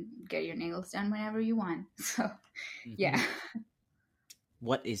and get your nails done whenever you want. So, yeah.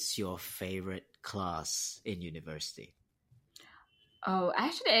 What is your favorite class in university? Oh,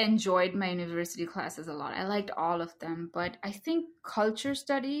 actually, I enjoyed my university classes a lot. I liked all of them, but I think culture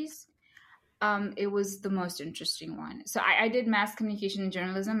studies, It was the most interesting one. So I did mass communication and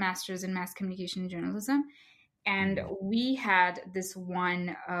journalism, master's in mass communication and journalism. And we had this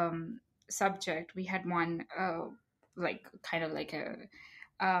one subject. We had one, like kind of like a,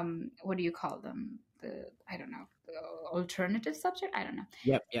 what do you call them? I don't know, the alternative subject? I don't know.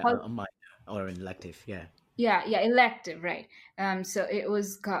 Yep, yeah, or an elective, yeah. Yeah, elective, right. So it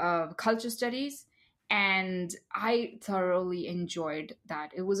was culture studies, and I thoroughly enjoyed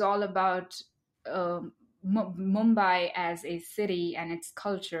that. It was all about Mumbai as a city and its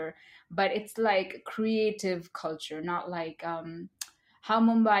culture, but it's like creative culture, not like how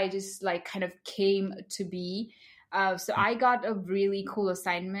Mumbai just like kind of came to be. So I got a really cool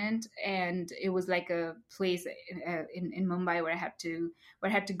assignment, and it was like a place in Mumbai where I had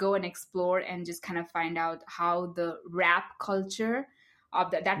to go and explore and just kind of find out how the rap culture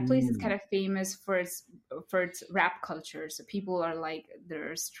of that place is kind of famous for its rap culture. So people are like,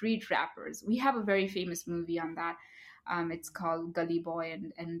 they're street rappers. We have a very famous movie on that. It's called Gully Boy,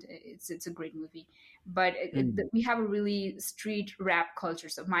 and it's a great movie. But we have a really street rap culture.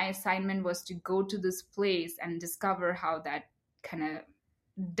 So my assignment was to go to this place and discover how that kind of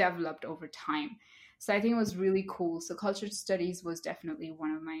developed over time. So I think it was really cool. So culture studies was definitely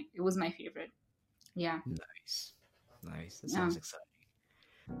it was my favorite. Yeah. Nice. That sounds exciting.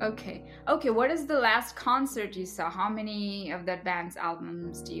 Okay. What is the last concert you saw? How many of that band's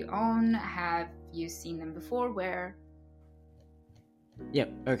albums do you own? Have you seen them before? Where?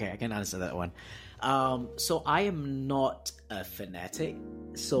 Yep. Okay, I can answer that one. So I am not a fanatic.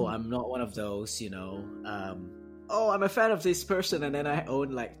 So I'm not one of those, I'm a fan of this person, and then I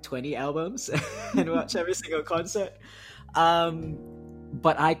own like 20 albums and watch every single concert.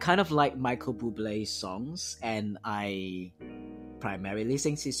 But I kind of like Michael Bublé's songs, and I primarily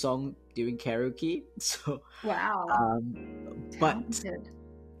sing his song during karaoke. So wow.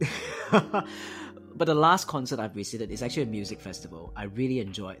 But the last concert I've visited is actually a music festival. I really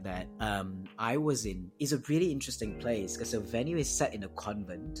enjoyed that. It's a really interesting place because the venue is set in a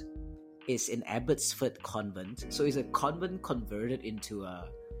convent. It's in Abbotsford Convent. So it's a convent converted into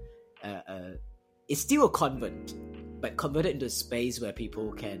it's still a convent, but converted into a space where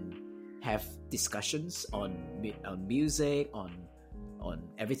people can have discussions on music, on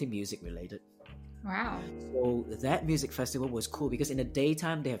everything music related. Wow. So that music festival was cool because in the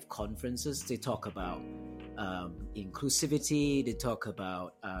daytime they have conferences. They talk about inclusivity. They talk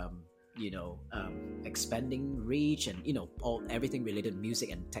about expanding reach and everything related to music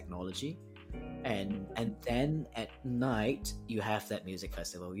and technology. And then at night you have that music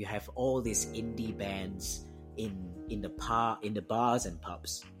festival. You have all these indie bands in the bars and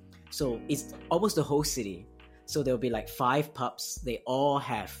pubs. So it's almost the whole city. So there'll be like 5 pubs. They all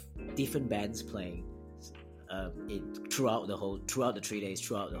have different bands playing throughout the 3 days,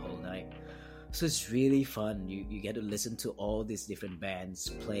 throughout the whole night. So it's really fun. You get to listen to all these different bands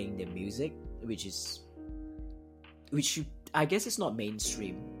playing their music, which I guess it's not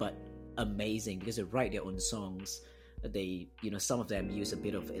mainstream, but amazing because they write their own songs. They, some of them use a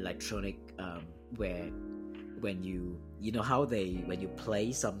bit of electronic, where when you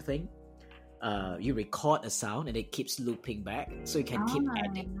play something, you record a sound and it keeps looping back, so you can keep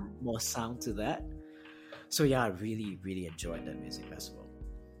adding more sound to that. So yeah, I really, really enjoyed that music festival.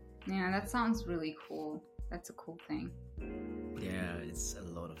 Yeah, that sounds really cool. That's a cool thing. Yeah, it's a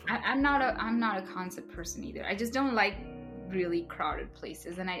lot of fun. I'm not a concert person either. I just don't like really crowded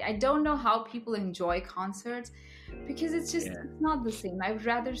places, and I don't know how people enjoy concerts because it's just it's not the same. I'd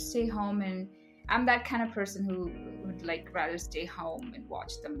rather stay home, and I'm that kind of person who would like rather stay home and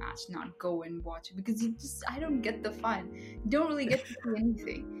watch the match, not go and watch it, because I don't get the fun. You don't really get to see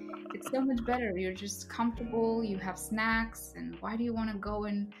anything. It's so much better. You're just comfortable. You have snacks, and why do you want to go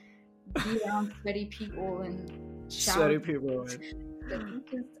and be around sweaty people and shout? Sweaty people.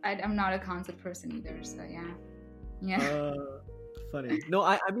 I'm not a concert person either. So yeah. Funny. No,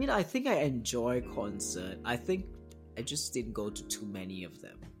 I mean, I think I enjoy concert. I think I just didn't go to too many of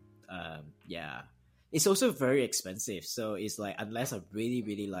them. Yeah, it's also very expensive. So it's like, unless I really,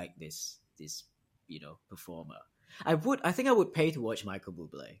 really like this performer, I think I would pay to watch Michael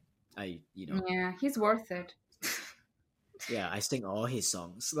Bublé. Yeah, he's worth it. Yeah, I sing all his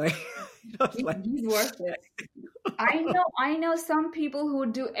songs. He's worth it. I know some people who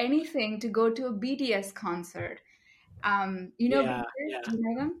would do anything to go to a BTS concert. BTS? Yeah. Do you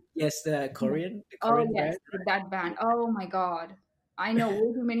know them? Yes, the Korean yes, band. that band. Oh my god, I know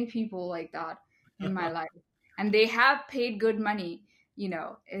way too many people like that in my life, and they have paid good money,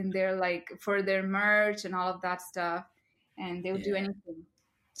 and they're like for their merch and all of that stuff, and they would do anything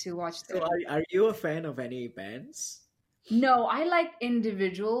to watch them. So are you a fan of any bands? No, I like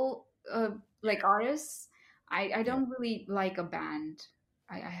individual like artists, I don't really like a band.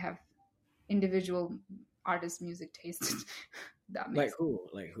 I have individual artist music taste. That makes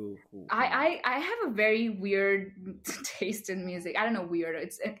Like who? I have a very weird taste in music. I don't know, weird.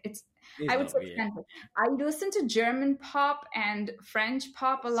 It's I would say expensive. I listen to German pop and French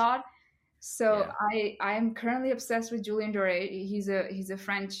pop a lot. So I am currently obsessed with Julien Doré. He's a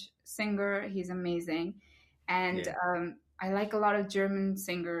French singer. He's amazing. And I like a lot of German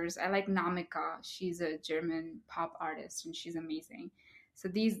singers. I like Namika. She's a German pop artist and she's amazing. So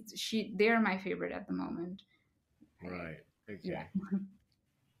they're my favorite at the moment. Right. Okay. Yeah.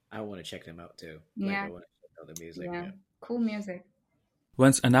 I want to check them out too. Yeah. I want to check out the music. Yeah. Cool music.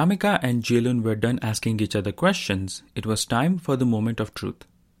 Once Anamika and Jalen were done asking each other questions, it was time for the moment of truth.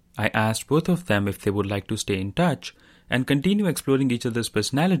 I asked both of them if they would like to stay in touch and continue exploring each other's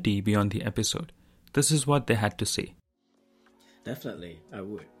personality beyond the episode. This is what they had to say. Definitely, I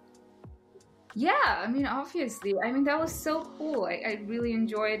would. Yeah, I mean, obviously. I mean, that was so cool. I really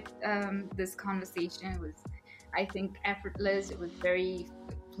enjoyed this conversation. It was, I think, effortless. It was very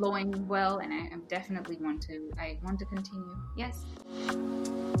flowing well, and I definitely want to continue. Yes.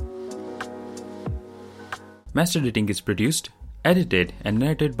 Master Dating is produced, edited, and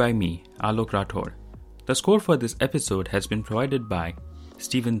narrated by me, Alok Rathore. The score for this episode has been provided by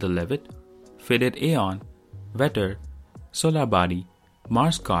Stephen the Levitt, Faded Aeon, Vetter, Solabadi,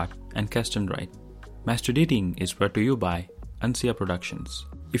 Mars Scott, and Keston Wright. Master Dating is brought to you by Ansia Productions.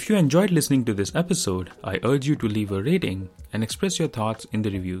 If you enjoyed listening to this episode, I urge you to leave a rating and express your thoughts in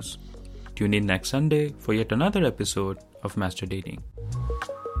the reviews. Tune in next Sunday for yet another episode of Master Dating.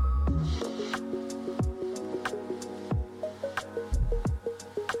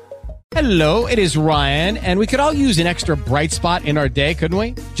 Hello, it is Ryan, and we could all use an extra bright spot in our day, couldn't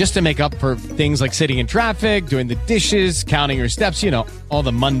we? Just to make up for things like sitting in traffic, doing the dishes, counting your steps, all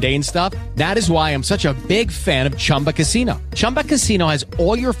the mundane stuff. That is why I'm such a big fan of Chumba Casino. Chumba Casino has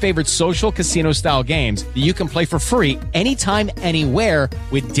all your favorite social casino-style games that you can play for free anytime, anywhere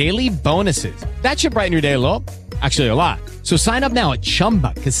with daily bonuses. That should brighten your day a little. Actually, a lot. So sign up now at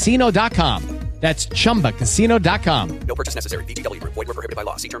ChumbaCasino.com. That's ChumbaCasino.com. No purchase necessary. VGW Group. Void where prohibited by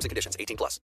law. See terms and conditions. 18+.